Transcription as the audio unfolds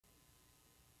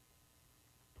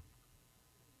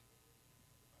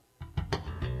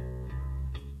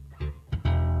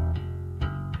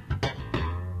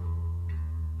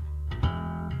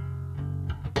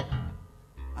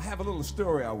have a little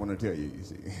story I want to tell you, you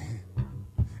see.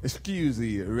 Excuse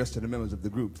the rest of the members of the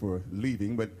group for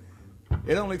leaving, but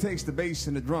it only takes the bass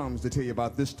and the drums to tell you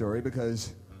about this story,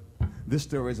 because this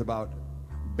story is about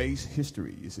bass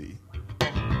history, you see.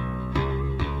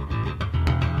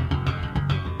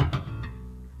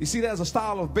 You see, there's a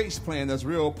style of bass playing that's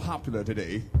real popular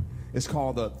today. It's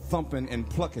called the thumping and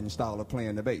plucking style of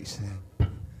playing the bass.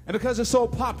 And because it's so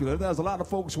popular, there's a lot of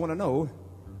folks want to know,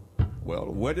 well,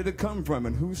 where did it come from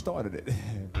and who started it?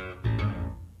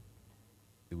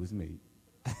 It was me.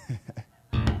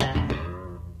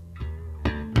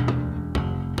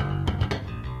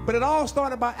 But it all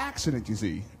started by accident, you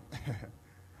see.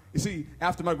 You see,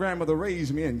 after my grandmother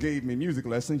raised me and gave me music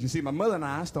lessons, you see, my mother and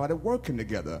I started working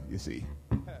together, you see.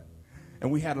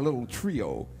 And we had a little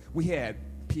trio. We had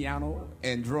piano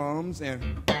and drums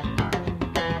and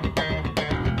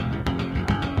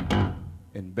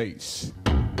bass.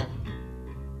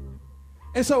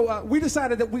 And so we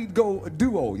decided that we'd go a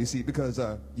duo, you see, because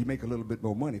you make a little bit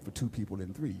more money for two people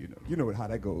than three, you know. You know how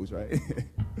that goes, right?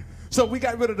 So we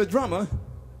got rid of the drummer,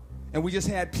 and we just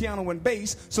had piano and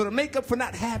bass. So to make up for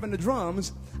not having the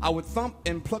drums, I would thump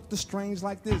and pluck the strings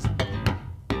like this.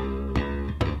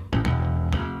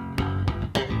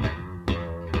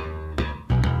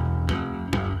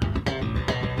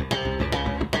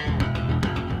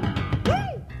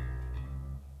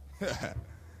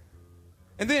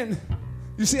 And then,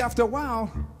 you see, after a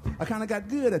while, I kind of got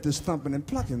good at this thumping and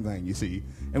plucking thing, you see.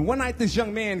 And one night, this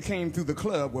young man came through the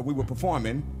club where we were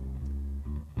performing,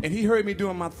 and he heard me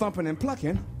doing my thumping and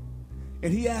plucking,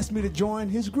 and he asked me to join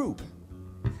his group.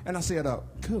 And I said,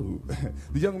 cool.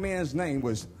 The young man's name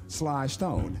was SLY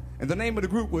Stone, and the name of the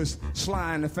group was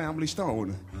SLY and the Family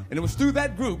Stone. And it was through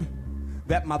that group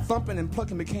that my thumping and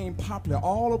plucking became popular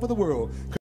all over the world.